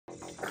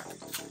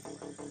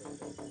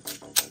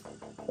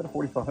At a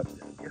 45.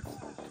 Yes.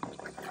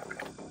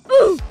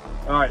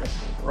 All right,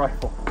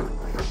 rifle.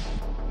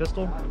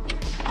 Pistol.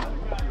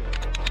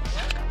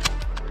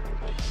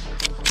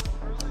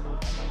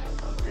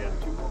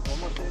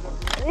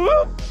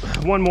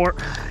 One more.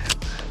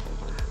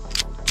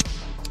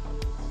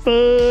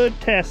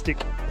 Fantastic.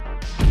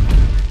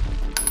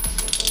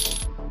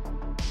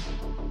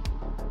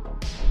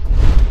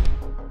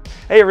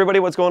 Hey everybody,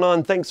 what's going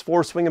on? Thanks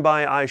for swinging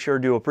by. I sure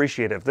do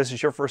appreciate it. If this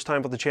is your first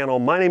time with the channel,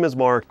 my name is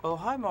Mark. Oh,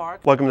 hi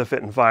Mark. Welcome to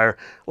Fit and Fire.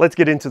 Let's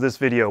get into this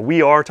video.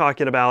 We are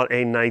talking about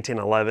a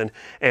 1911,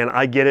 and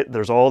I get it.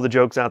 There's all the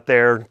jokes out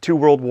there, 2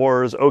 world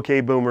wars,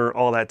 okay boomer,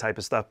 all that type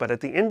of stuff. But at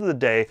the end of the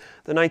day,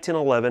 the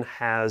 1911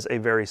 has a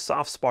very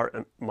soft spot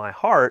in my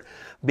heart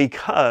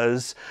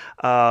because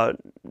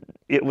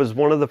it was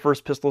one of the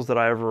first pistols that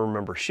I ever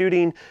remember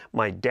shooting.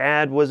 My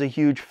dad was a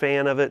huge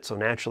fan of it, so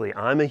naturally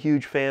I'm a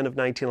huge fan of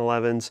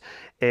 1911s,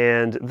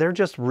 and they're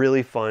just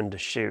really fun to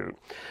shoot.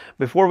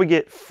 Before we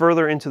get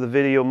further into the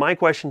video, my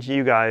question to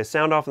you guys,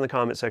 sound off in the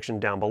comment section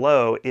down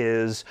below,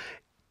 is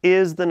the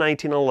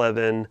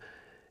 1911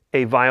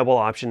 a viable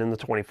option in the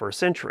 21st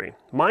century?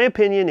 My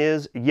opinion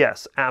is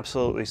yes,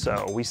 absolutely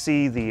so. We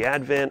see the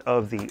advent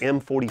of the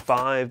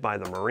M45 by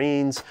the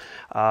Marines.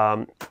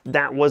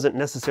 That wasn't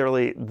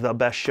necessarily the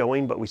best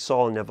showing, but we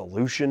saw an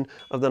evolution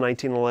of the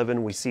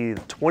 1911. We see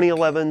the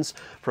 2011s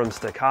from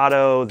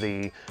Staccato,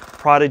 the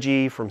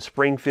Prodigy from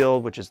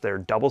Springfield, which is their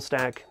double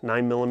stack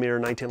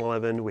 9mm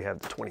 1911. We have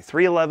the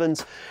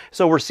 2311s.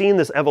 So we're seeing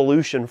this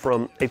evolution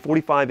from a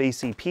 45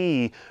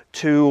 ACP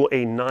to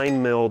a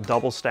 9mm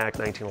double stack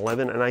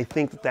 1911, and I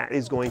think that that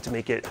is going to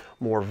make it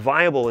more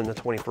viable in the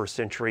 21st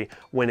century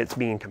when it's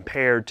being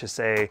compared to,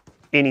 say,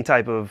 any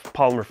type of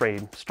polymer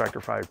frame striker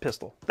fired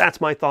pistol.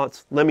 That's my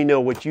thoughts. Let me know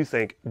what you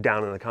think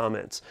down in the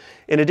comments.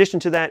 In addition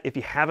to that, if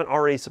you haven't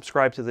already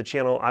subscribed to the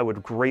channel, I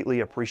would greatly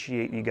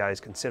appreciate you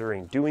guys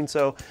considering doing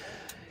so.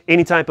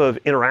 Any type of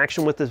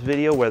interaction with this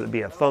video, whether it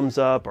be a thumbs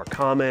up or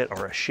comment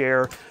or a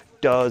share,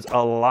 does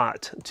a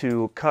lot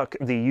to cuck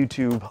the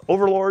YouTube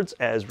overlords,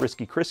 as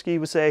Risky Krisky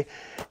would say,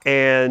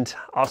 and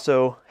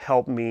also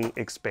help me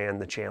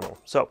expand the channel.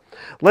 So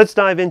let's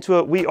dive into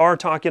it. We are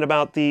talking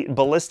about the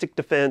Balistik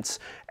Defence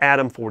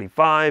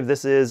Adam45.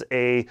 This is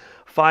a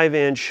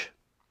 5-inch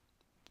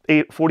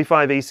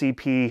 45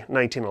 ACP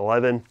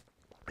 1911.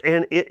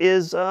 And it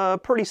is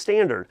pretty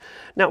standard.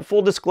 Now,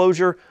 full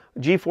disclosure,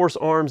 GForce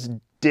Arms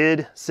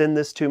did send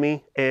this to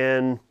me,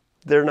 and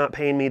they're not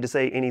paying me to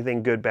say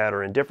anything good, bad,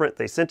 or indifferent.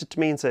 They sent it to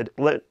me and said,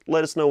 let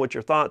us know what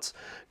your thoughts.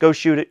 Go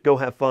shoot it, go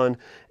have fun,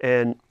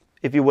 and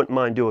if you wouldn't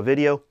mind, do a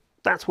video.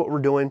 That's what we're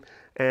doing,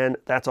 and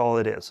that's all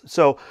it is.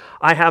 So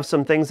I have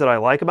some things that I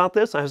like about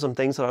this. I have some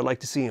things that I'd like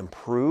to see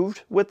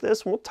improved with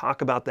this. We'll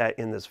talk about that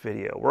in this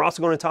video. We're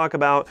also going to talk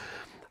about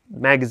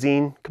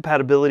magazine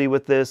compatibility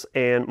with this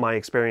and my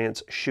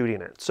experience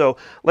shooting it. So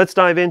let's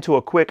dive into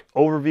a quick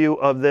overview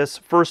of this.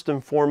 First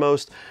and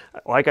foremost,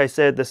 like I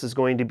said, this is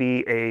going to be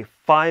a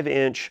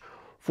 5-inch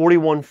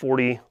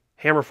 4140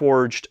 hammer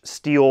forged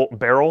steel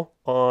barrel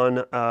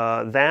on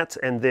that,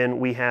 and then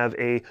we have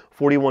a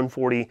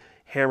 4140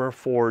 hammer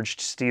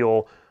forged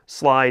steel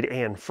slide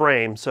and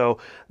frame. So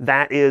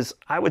that is,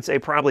 I would say,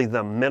 probably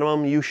the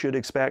minimum you should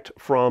expect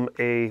from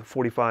a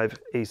 45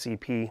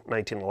 ACP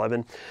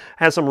 1911.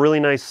 Has some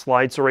really nice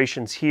slide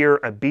serrations here,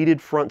 a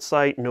beaded front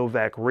sight,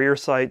 Novak rear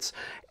sights,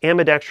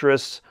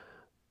 ambidextrous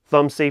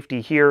thumb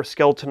safety here,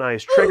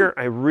 skeletonized trigger,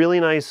 a really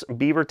nice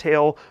beaver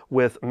tail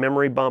with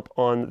memory bump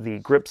on the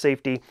grip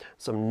safety,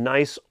 some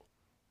nice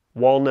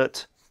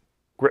walnut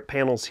grip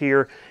panels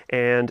here,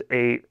 and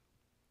a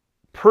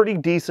pretty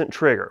decent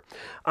trigger.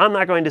 I'm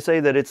not going to say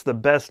that it's the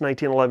best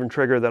 1911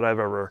 trigger that I've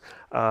ever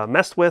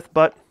messed with,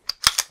 but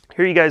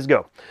here you guys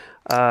go.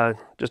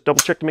 Just double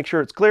check to make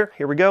sure it's clear.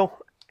 Here we go.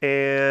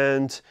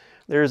 And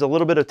there's a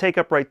little bit of take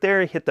up right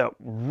there. Hit that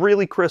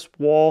really crisp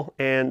wall,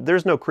 and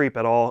there's no creep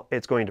at all.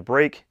 It's going to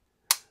break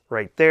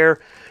right there.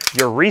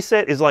 Your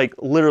reset is like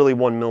literally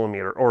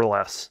 1mm or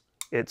less.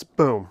 It's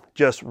boom,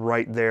 just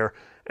right there,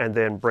 and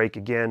then break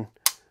again.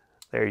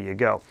 There you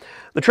go.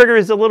 The trigger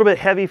is a little bit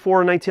heavy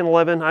for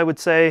 1911, I would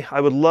say.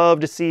 I would love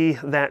to see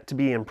that to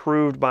be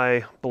improved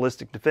by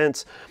Balistik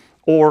Defence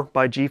or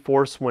by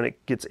GForce when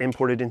it gets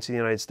imported into the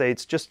United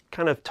States. Just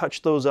kind of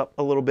touch those up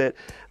a little bit.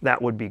 That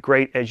would be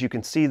great. As you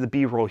can see the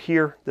B-roll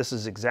here, this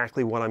is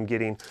exactly what I'm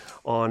getting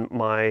on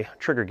my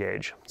trigger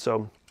gauge.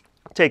 So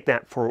take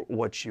that for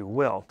what you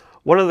will.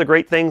 One of the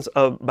great things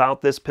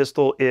about this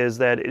pistol is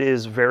that it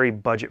is very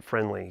budget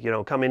friendly, you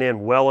know, coming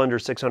in well under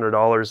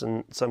 $600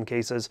 in some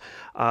cases.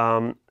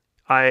 I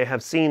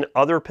have seen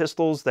other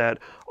pistols that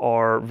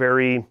are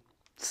very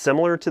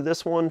similar to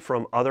this one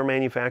from other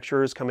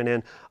manufacturers coming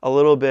in a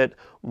little bit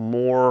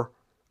more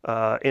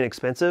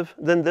inexpensive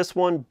than this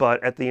one,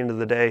 but at the end of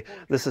the day,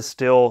 this is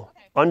still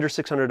under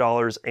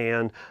 $600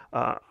 and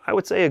I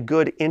would say a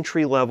good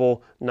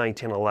entry-level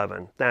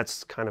 1911.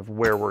 That's kind of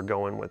where we're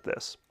going with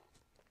this.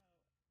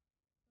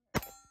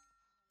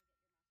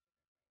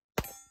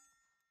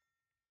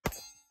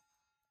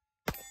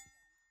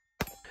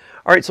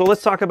 All right, so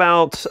let's talk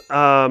about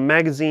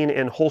magazine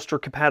and holster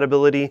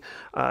compatibility.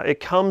 It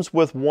comes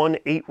with one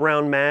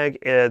 8-round mag.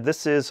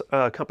 This is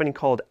a company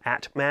called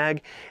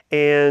AtMag,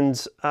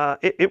 and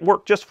it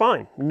worked just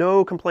fine.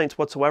 No complaints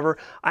whatsoever.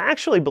 I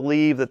actually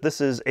believe that this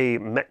is a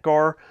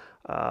Metgar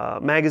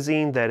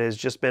magazine that has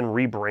just been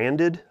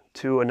rebranded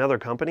to another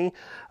company.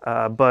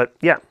 But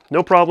yeah,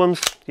 no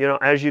problems. You know,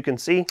 as you can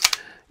see,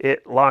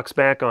 it locks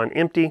back on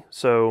empty,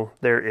 so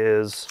there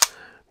is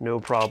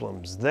no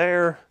problems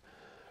there.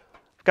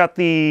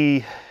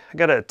 I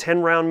got a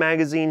 10-round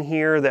magazine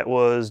here that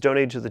was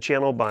donated to the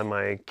channel by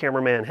my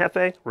cameraman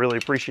Jefe. Really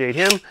appreciate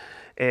him.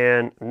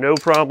 And no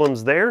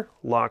problems there.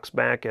 Locks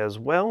back as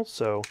well.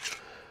 So,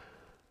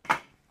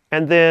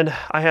 and then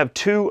I have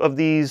 2 of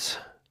these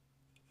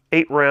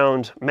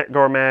 8-round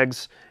Metgar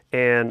mags,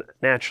 and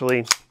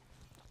naturally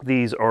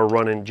these are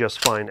running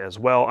just fine as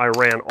well. I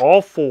ran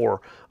all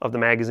 4 of the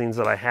magazines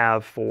that I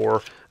have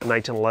for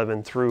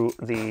 1911 through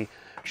the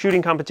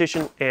shooting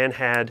competition and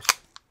had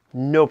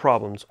no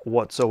problems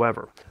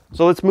whatsoever.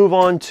 So let's move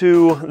on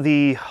to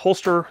the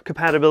holster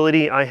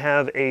compatibility. I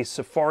have a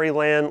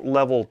Safariland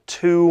level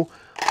 2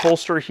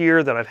 holster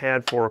here that I've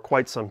had for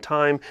quite some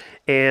time,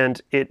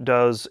 and it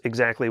does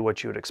exactly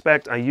what you would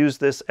expect. I used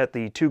this at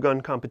the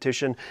 2-gun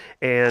competition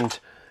and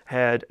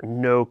had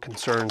no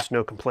concerns,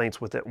 no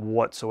complaints with it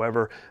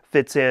whatsoever.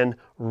 Fits in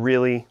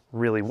really,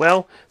 really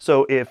well.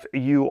 So if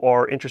you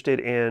are interested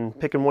in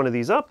picking one of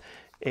these up,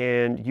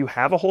 and you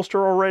have a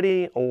holster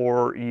already,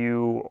 or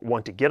you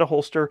want to get a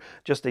holster,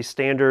 just a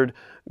standard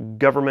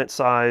government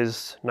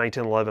size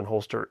 1911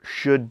 holster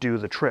should do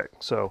the trick.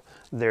 So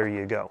there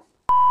you go.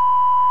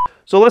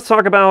 So let's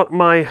talk about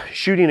my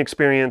shooting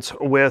experience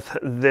with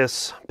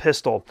this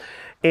pistol.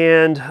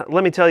 And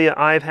let me tell you,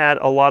 I've had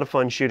a lot of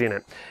fun shooting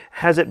it.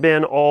 Has it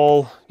been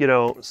all, you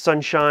know,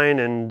 sunshine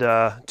and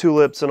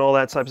tulips and all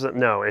that type of stuff?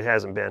 No, it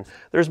hasn't been.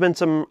 There's been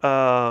some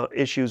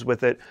issues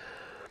with it.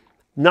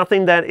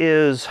 Nothing that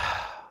is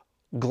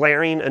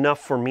glaring enough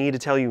for me to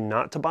tell you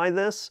not to buy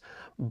this,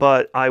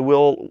 but I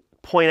will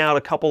point out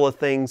a couple of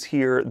things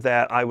here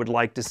that I would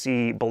like to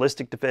see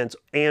Balistik Defence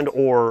and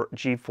or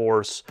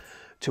GForce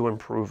to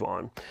improve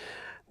on.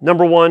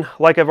 Number one,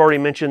 like I've already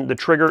mentioned, the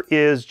trigger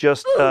is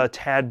just a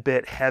tad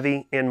bit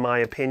heavy in my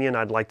opinion.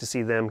 I'd like to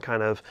see them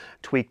kind of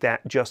tweak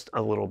that just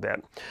a little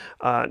bit.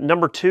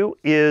 Number two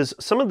is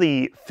some of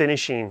the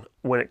finishing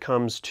when it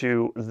comes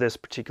to this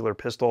particular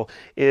pistol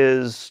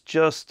is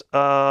just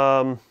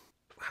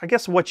I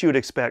guess what you would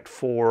expect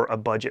for a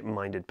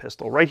budget-minded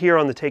pistol. Right here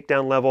on the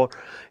takedown level,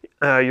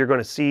 you're going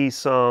to see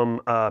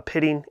some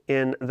pitting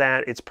in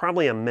that. It's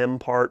probably a mem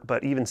part,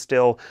 but even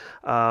still,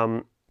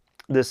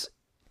 this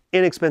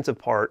inexpensive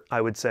part, I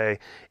would say,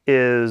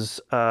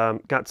 is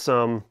got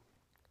some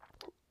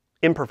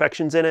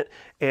imperfections in it,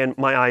 and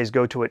my eyes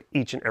go to it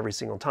each and every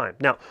single time.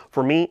 Now,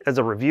 for me as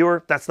a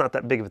reviewer, that's not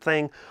that big of a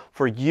thing.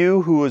 For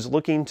you who is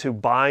looking to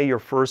buy your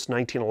first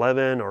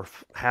 1911 or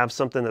have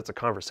something that's a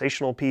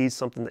conversational piece,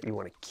 something that you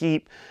want to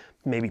keep,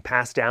 maybe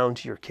pass down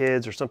to your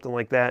kids or something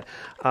like that,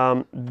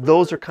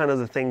 those are kind of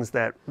the things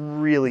that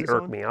really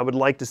irk me. I would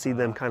like to see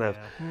them kind of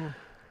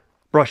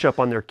brush up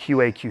on their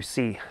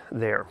QA/QC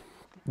there.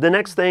 The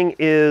next thing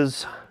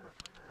is,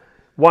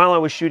 while I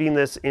was shooting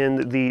this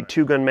in the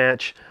 2-gun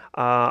match,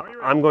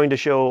 I'm going to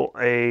show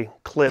a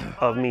clip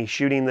of me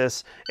shooting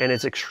this, and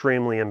it's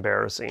extremely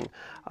embarrassing.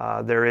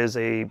 There is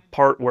a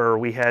part where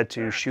we had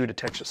to shoot a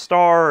Texas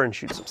Star and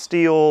shoot some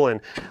steel, and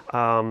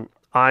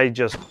I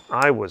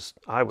was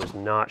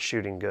not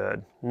shooting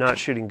good,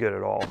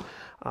 at all.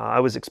 I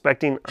was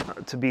expecting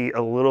to be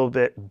a little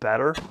bit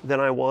better than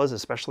I was,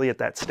 especially at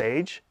that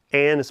stage,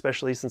 and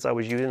especially since I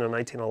was using a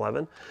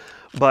 1911.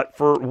 But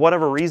for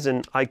whatever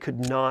reason, I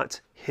could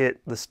not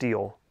hit the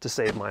steel to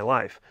save my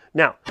life.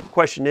 Now, the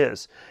question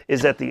is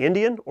that the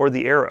Indian or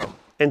the arrow?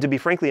 And to be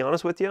frankly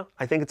honest with you,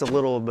 I think it's a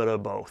little bit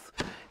of both.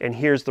 And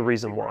here's the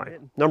reason why.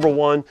 Number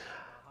one,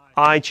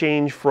 I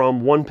change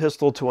from one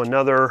pistol to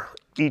another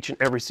each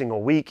and every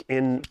single week.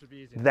 In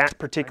that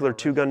particular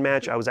 2-gun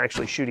match, I was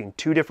actually shooting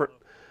 2 different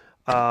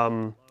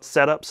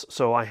setups.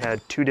 So I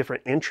had 2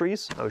 different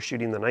entries. I was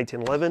shooting the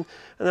 1911,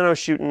 and then I was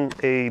shooting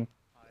a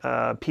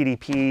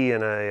PDP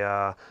and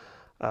a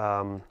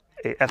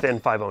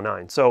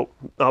FN509. So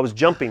I was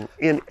jumping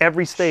in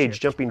every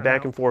stage, jumping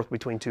back and forth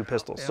between 2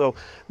 pistols. So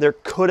there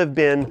could have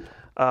been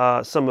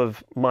some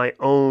of my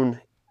own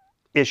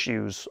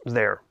issues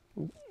there.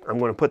 I'm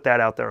going to put that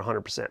out there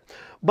 100%.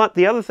 But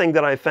the other thing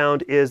that I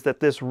found is that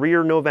this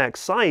rear Novak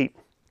sight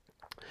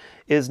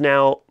is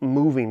now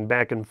moving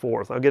back and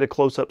forth. I'll get a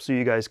close-up so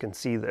you guys can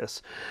see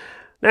this.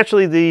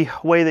 Naturally, the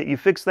way that you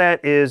fix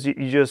that is you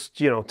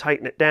just, you know,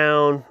 tighten it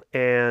down,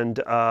 and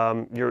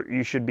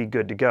you should be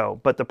good to go.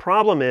 But the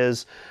problem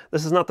is,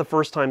 this is not the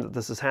first time that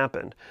this has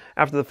happened.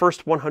 After the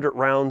first 100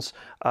 rounds,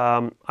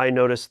 I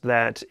noticed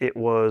that it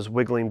was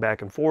wiggling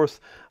back and forth.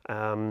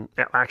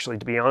 Actually,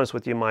 to be honest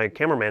with you, my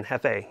cameraman,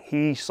 Jefe,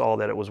 he saw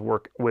that it was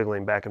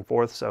wiggling back and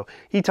forth, so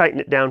he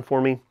tightened it down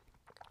for me.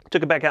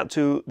 Took it back out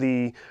to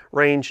the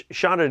range,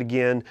 shot it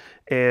again,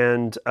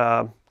 and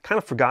kind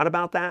of forgot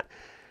about that.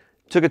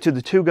 Took it to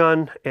the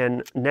 2-gun,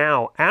 and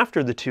now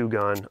after the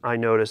 2-gun, I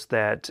noticed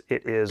that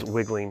it is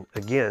wiggling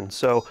again.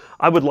 So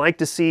I would like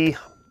to see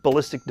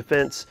Balistik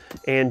Defence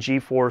and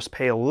GForce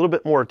pay a little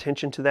bit more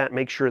attention to that,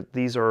 make sure that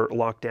these are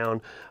locked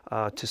down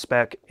to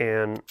spec,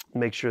 and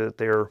make sure that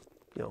they're,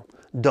 you know,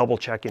 double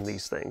checking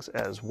these things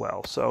as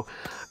well. So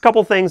a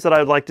couple things that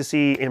I'd like to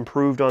see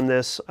improved on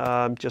this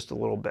just a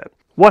little bit.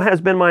 What has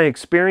been my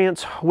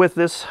experience with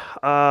this,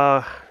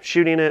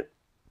 shooting it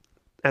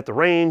at the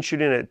range,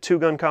 shooting at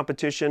 2-gun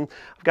competition?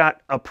 I've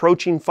got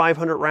approaching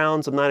 500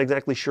 rounds. I'm not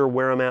exactly sure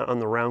where I'm at on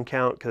the round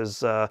count because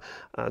to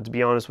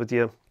be honest with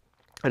you,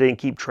 I didn't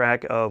keep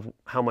track of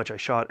how much I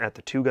shot at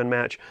the 2-gun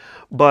match,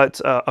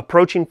 but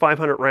approaching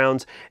 500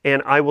 rounds,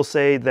 and I will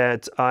say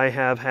that I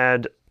have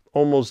had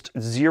almost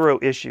 0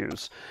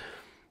 issues.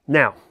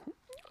 Now,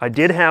 I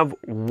did have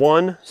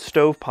one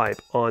stovepipe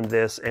on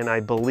this, and I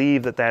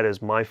believe that that is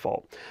my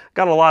fault.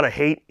 Got a lot of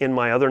hate in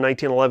my other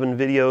 1911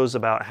 videos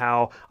about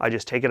how I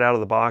just take it out of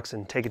the box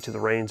and take it to the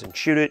range and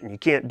shoot it, and you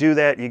can't do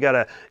that. You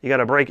gotta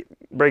break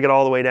it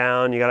all the way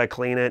down. You gotta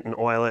clean it and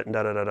oil it and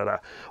da-da-da-da-da.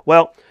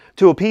 Well,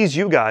 to appease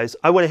you guys,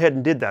 I went ahead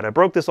and did that. I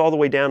broke this all the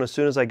way down as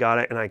soon as I got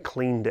it, and I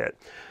cleaned it.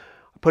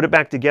 Put it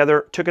back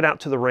together, took it out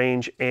to the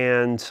range,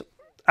 and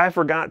I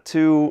forgot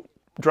to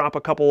drop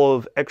a couple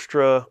of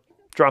extra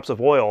drops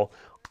of oil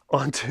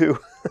onto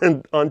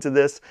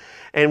this,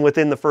 and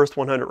within the first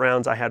 100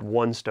 rounds I had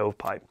one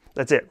stovepipe.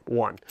 That's it,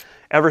 one.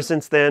 Ever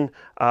since then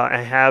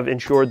I have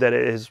ensured that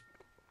it has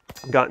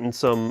gotten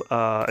some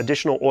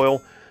additional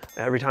oil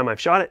every time I've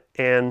shot it,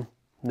 and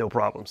no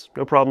problems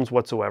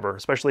whatsoever.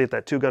 Especially at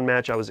that 2-gun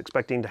match, I was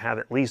expecting to have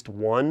at least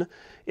one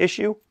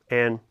issue,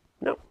 and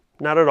no,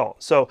 not at all.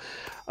 So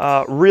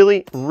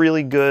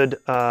really good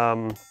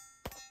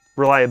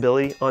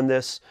reliability on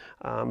this,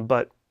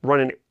 but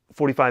running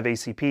 45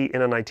 ACP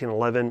in a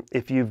 1911,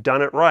 if you've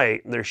done it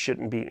right, there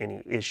shouldn't be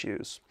any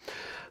issues.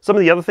 Some of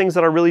the other things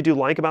that I really do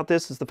like about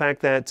this is the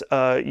fact that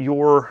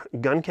your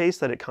gun case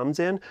that it comes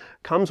in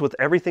comes with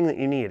everything that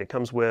you need. It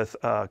comes with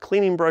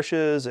cleaning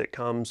brushes, it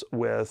comes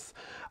with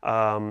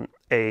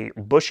a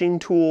bushing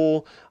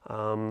tool,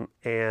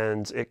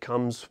 and it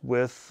comes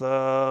with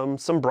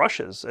some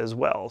brushes as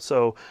well.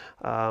 So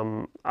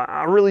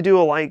I really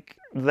do like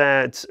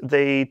that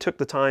they took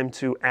the time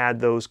to add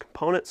those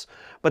components.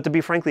 But to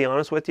be frankly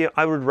honest with you,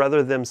 I would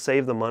rather them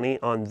save the money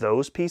on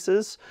those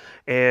pieces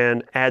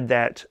and add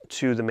that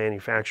to the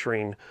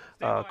manufacturing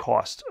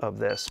cost of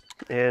this,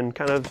 and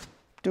kind of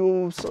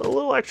do a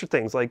little extra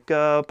things like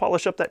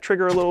polish up that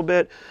trigger a little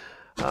bit,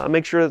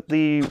 make sure that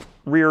the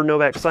rear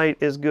Novak sight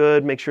is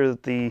good, make sure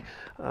that the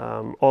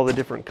all the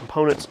different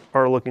components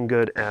are looking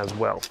good as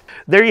well.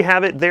 There you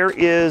have it. There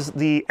is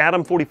the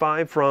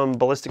Adam45 from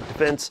Balistik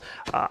Defence.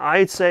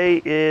 I'd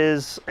say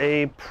is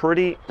a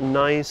pretty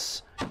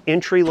nice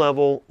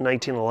entry-level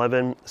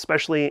 1911,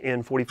 especially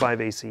in 45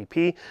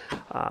 ACP.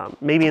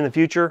 Maybe in the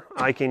future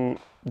I can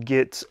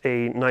get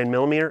a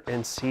 9mm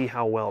and see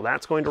how well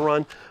that's going to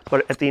run,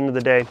 but at the end of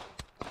the day,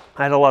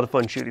 I had a lot of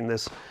fun shooting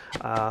this.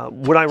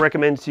 Would I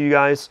recommend it to you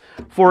guys?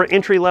 For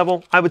entry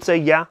level, I would say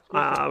yeah.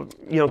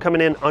 You know,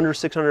 coming in under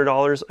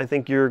 $600, I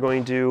think you're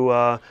going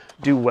to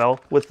do well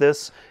with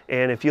this.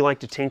 And if you like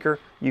to tinker,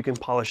 you can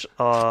polish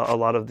a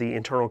lot of the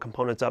internal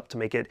components up to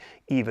make it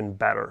even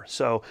better.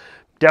 So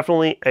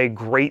definitely a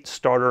great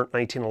starter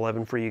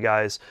 1911 for you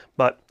guys,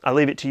 but I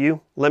leave it to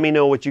you. Let me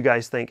know what you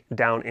guys think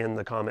down in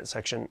the comment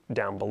section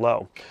down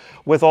below.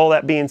 With all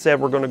that being said,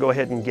 we're going to go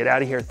ahead and get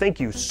out of here. Thank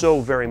you so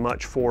very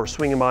much for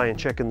swinging by and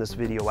checking this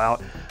video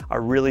out. I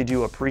really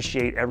do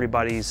appreciate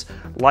everybody's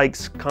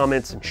likes,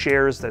 comments, and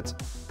shares. That's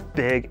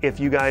big. If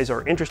you guys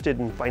are interested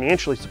in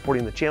financially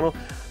supporting the channel,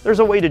 there's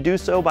a way to do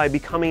so by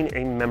becoming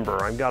a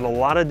member. I've got a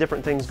lot of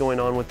different things going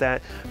on with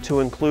that, to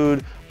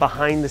include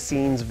behind the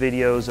scenes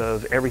videos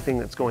of everything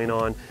that's going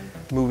on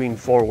moving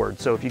forward.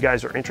 So if you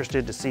guys are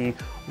interested to see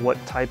what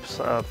types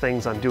of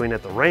things I'm doing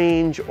at the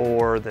range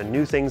or the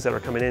new things that are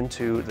coming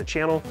into the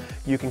channel,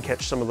 you can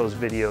catch some of those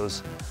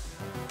videos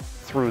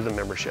through the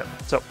membership.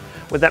 So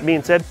with that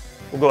being said,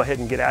 we'll go ahead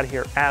and get out of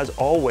here. As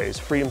always,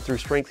 freedom through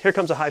strength. Here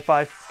comes a high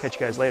five. Catch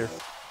you guys later.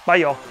 Bye,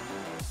 y'all.